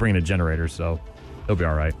said he's bringing a generator, so he'll be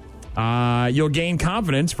all right. You'll gain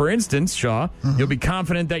confidence. For instance, Shaw, you'll be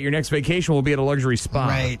confident that your next vacation will be at a luxury spa.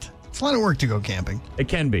 Right. It's a lot of work to go camping. It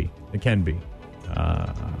can be.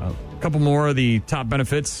 A couple more of the top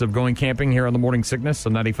benefits of going camping here on the Morning Sickness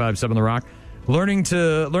on 95.7 The Rock. Learning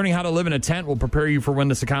how to live in a tent will prepare you for when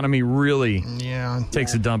this economy really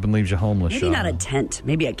takes a dump and leaves you homeless. Maybe not a tent,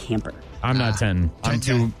 maybe a camper. I'm not tenting.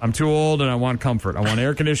 I'm too old and I want comfort. I want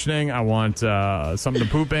air conditioning. I want something to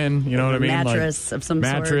poop in. You know what I mean? Mattress of some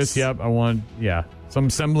sort. Mattress. Yep. I want some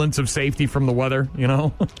semblance of safety from the weather. You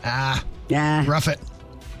know? Yeah. Rough it.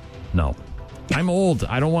 No. I'm old.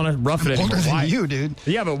 I don't want to rough it anymore. Older than you, dude.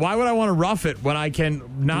 Yeah, but why would I want to rough it when I can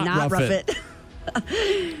not rough it?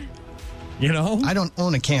 You know? I don't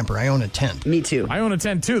own a camper. I own a tent. Me too. I own a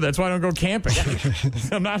tent too. That's why I don't go camping.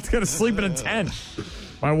 I'm not going to sleep in a tent.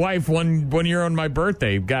 My wife, one year on my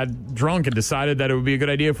birthday, got drunk and decided that it would be a good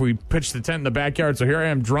idea if we pitched the tent in the backyard. So here I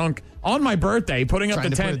am drunk on my birthday, putting up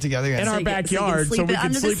the tent in our backyard so we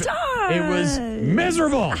could sleep. It was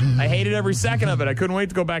miserable. I hated every second of it. I couldn't wait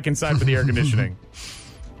to go back inside for the air conditioning.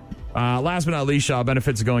 Last but not least, Shaw,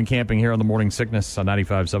 benefits of going camping here on the Morning Sickness on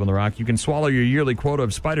 95.7 The Rock. You can swallow your yearly quota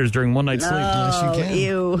of spiders during one night's sleep. Yes, you can.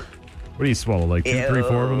 Ew. What do you swallow, like 2, 3,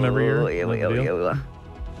 4 of them every year? Ew.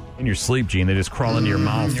 In your sleep, Gene, they just crawl into your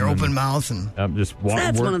mouth. Your open mouth. And that's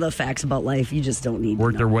one of the facts about life. You just don't need to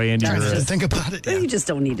work their way into your... Think about it. Yeah. You just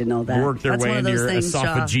don't need to know that. Work their way into your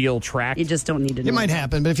esophageal tract. You just don't need to know It might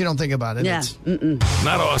happen, but if you don't think about it, it's...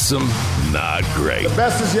 Not awesome, not great. The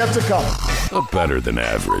best is yet to come. But better than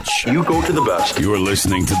average. You go to the best. You're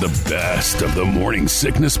listening to the best of the Morning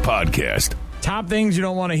Sickness Podcast. Top things you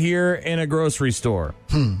don't want to hear in a grocery store.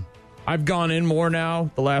 I've gone in more now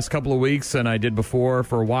the last couple of weeks than I did before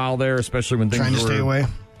for a while there, especially when things Trying to stay away.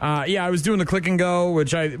 I was doing the click and go,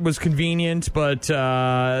 which was convenient, but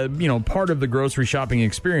part of the grocery shopping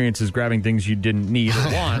experience is grabbing things you didn't need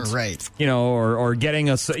or want, right? Or getting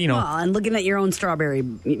and looking at your own strawberry.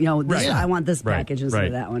 I want this package instead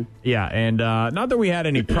of that one. Yeah, and not that we had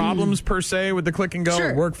any problems per se with the click and go. Sure.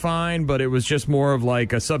 It worked fine, but it was just more of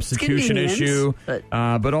like a substitution issue,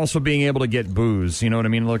 but also being able to get booze. You know what I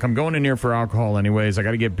mean? Look, I'm going in here for alcohol anyways. I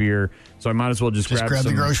got to get beer, so I might as well just grab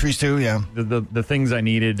the groceries too. Yeah, the things I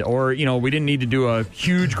needed. Or, we didn't need to do a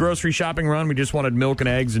huge grocery shopping run. We just wanted milk and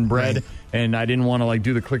eggs and bread. And I didn't want to,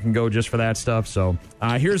 do the click and go just for that stuff. So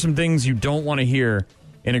here's some things you don't want to hear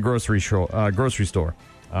in a grocery store.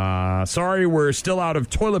 Sorry, we're still out of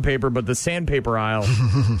toilet paper, but the sandpaper aisle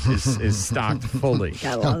is stocked fully.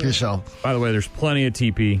 Help yourself. By the way, there's plenty of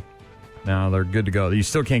TP. Now they're good to go. You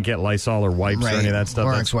still can't get Lysol or wipes or any of that stuff.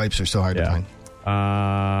 Clorox wipes are so hard to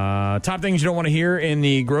find. Top things you don't want to hear in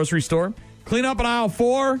the grocery store. Clean up in aisle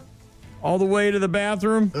 4 all the way to the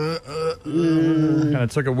bathroom. Kind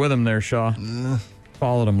of took it with him there, Shaw.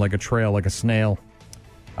 Followed him like a trail, like a snail.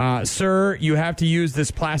 Sir, you have to use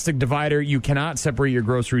this plastic divider. You cannot separate your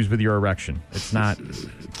groceries with your erection. It's not, you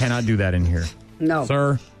cannot do that in here. No.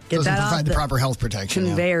 Sir. Get Doesn't that provide off the proper health protection.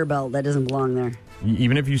 conveyor belt. That doesn't belong there.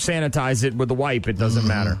 Even if you sanitize it with the wipe, it doesn't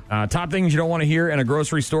matter. Top things you don't want to hear in a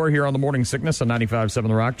grocery store here on the Morning Sickness on 95.7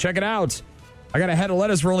 The Rock. Check it out. I got a head of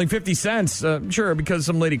lettuce for only 50 cents. Sure, because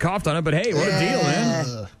some lady coughed on it, but hey, what a deal,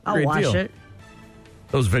 man. I'll Great wash deal. it.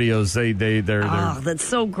 Those videos, they're That's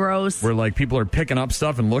so gross. where like people are picking up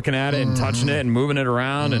stuff and looking at it and touching it and moving it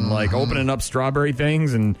around and like opening up strawberry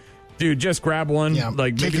things and dude, just grab one.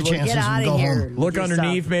 Like Take maybe your chances and go home. Look Do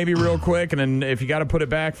underneath stuff. maybe real quick, and then if you got to put it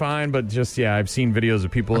back, fine. But just I've seen videos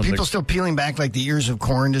of people. Are in people still peeling back like the ears of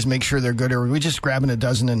corn to make sure they're good, or are we just grabbing a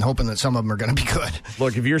dozen and hoping that some of them are going to be good?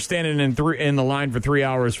 Look, if you're standing in the line for 3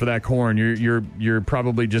 hours for that corn, you're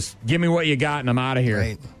probably just give me what you got and I'm out of here.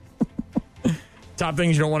 Right. Top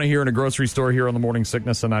things you don't want to hear in a grocery store here on the Morning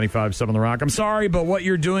Sickness on 95.7 The Rock. I'm sorry, but what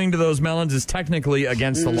you're doing to those melons is technically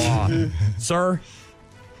against the law. Sir?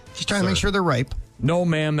 Just trying to make sure they're ripe. No,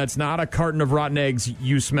 ma'am, that's not a carton of rotten eggs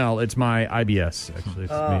you smell. It's my IBS, actually.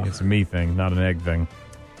 It's a me thing, not an egg thing.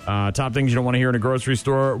 Top things you don't want to hear in a grocery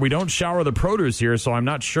store. We don't shower the produce here, so I'm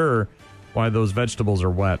not sure why those vegetables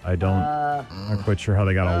are wet. I'm not quite sure how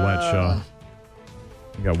they got all wet, Shaw.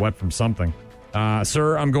 They got wet from something.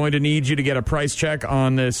 Sir, I'm going to need you to get a price check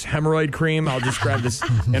on this hemorrhoid cream. I'll just grab this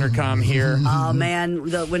intercom here. Oh, man.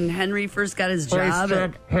 When Henry first got his job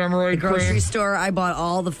at the grocery store, I bought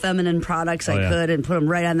all the feminine products I could and put them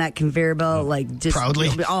right on that conveyor belt. Proudly?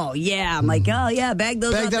 Oh, yeah. I'm like, oh, yeah, bag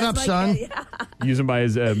those up. Bag that up, son. Yeah. Use him by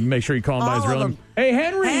his, make sure you call him by his real name. Hey,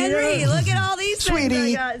 Henry! Look at all these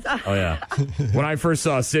Sweetie. things. Oh, yeah. When I first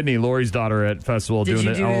saw Sydney, Lori's daughter at festival doing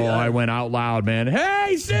it, I went out loud, man.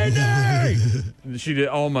 Hey, Sydney! She did,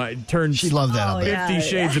 She loved that. 50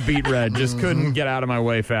 shades of beet red. Just couldn't get out of my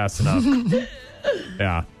way fast enough.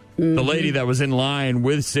 Yeah. The lady that was in line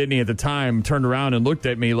with Sydney at the time turned around and looked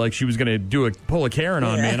at me like she was going to pull a Karen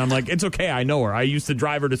on me. And I'm like, it's okay. I know her. I used to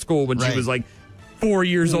drive her to school when she was like 4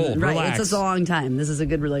 years old. Right. Relax. It's a long time. This is a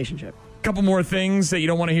good relationship. Couple more things that you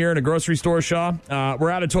don't want to hear in a grocery store, Shaw.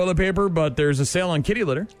 We're out of toilet paper, but there's a sale on kitty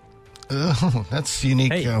litter. Oh, that's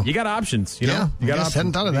unique. Hey, you got options. You know? You got options.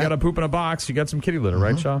 Hadn't thought of that. You got to poop in a box. You got some kitty litter,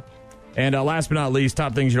 right, Shaw? And last but not least,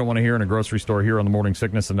 top things you don't want to hear in a grocery store here on the Morning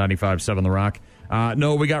Sickness of 95.7 The Rock.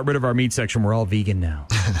 No, we got rid of our meat section. We're all vegan now.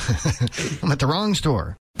 I'm at the wrong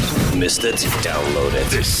store. Missed it? Download it.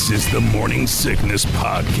 This is the Morning Sickness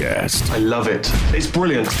Podcast. I love it. It's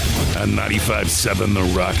brilliant. On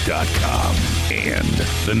 957therock.com and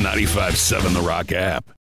the 95.7 The Rock app.